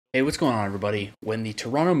Hey, what's going on, everybody? When the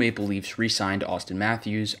Toronto Maple Leafs re-signed Auston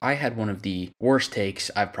Matthews, I had one of the worst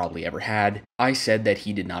takes I've probably ever had. I said that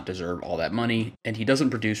he did not deserve all that money, and he doesn't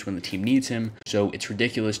produce when the team needs him, so it's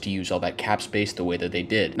ridiculous to use all that cap space the way that they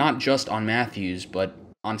did. Not just on Matthews, but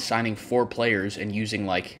on signing 4 players and using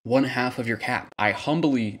like one half of your cap. I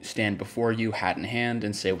humbly stand before you, hat in hand,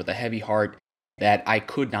 and say with a heavy heart, that I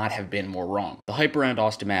could not have been more wrong. The hype around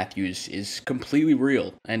Auston Matthews is completely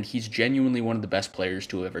real, and he's genuinely one of the best players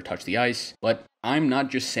to ever touch the ice, but I'm not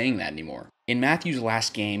just saying that anymore. In Matthews'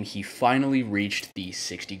 last game, he finally reached the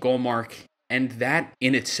 60-goal mark, and that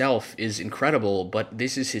in itself is incredible, but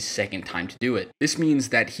this is his second time to do it. This means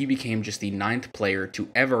that he became just the 9th player to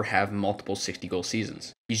ever have multiple 60-goal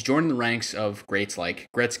seasons. He's joined the ranks of greats like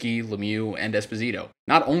Gretzky, Lemieux, and Esposito.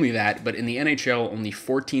 Not only that, but in the NHL, only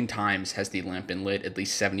 14 times has the lamp been lit at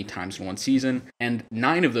least 70 times in one season, and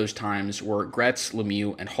 9 of those times were Gretz,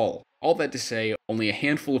 Lemieux, and Hull. All that to say, only a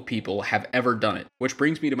handful of people have ever done it, which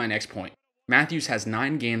brings me to my next point. Matthews has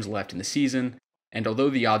 9 games left in the season, and although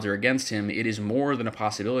the odds are against him, it is more than a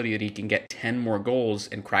possibility that he can get 10 more goals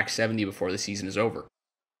and crack 70 before the season is over.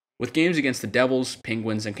 With games against the Devils,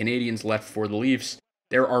 Penguins, and Canadiens left for the Leafs,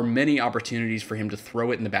 there are many opportunities for him to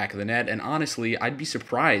throw it in the back of the net, and honestly, I'd be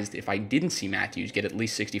surprised if I didn't see Matthews get at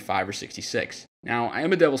least 65 or 66. Now, I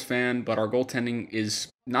am a Devils fan, but our goaltending is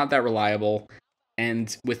not that reliable,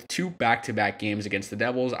 and with 2 back-to-back games against the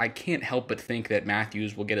Devils, I can't help but think that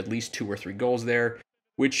Matthews will get at least 2 or 3 goals there,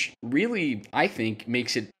 which really, I think,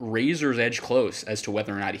 makes it razor's edge close as to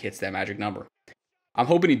whether or not he hits that magic number. I'm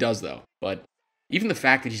hoping he does, though, but even the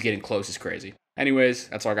fact that he's getting close is crazy. Anyways,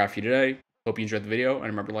 that's all I got for you today. Hope you enjoyed the video, and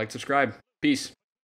remember to like, subscribe. Peace.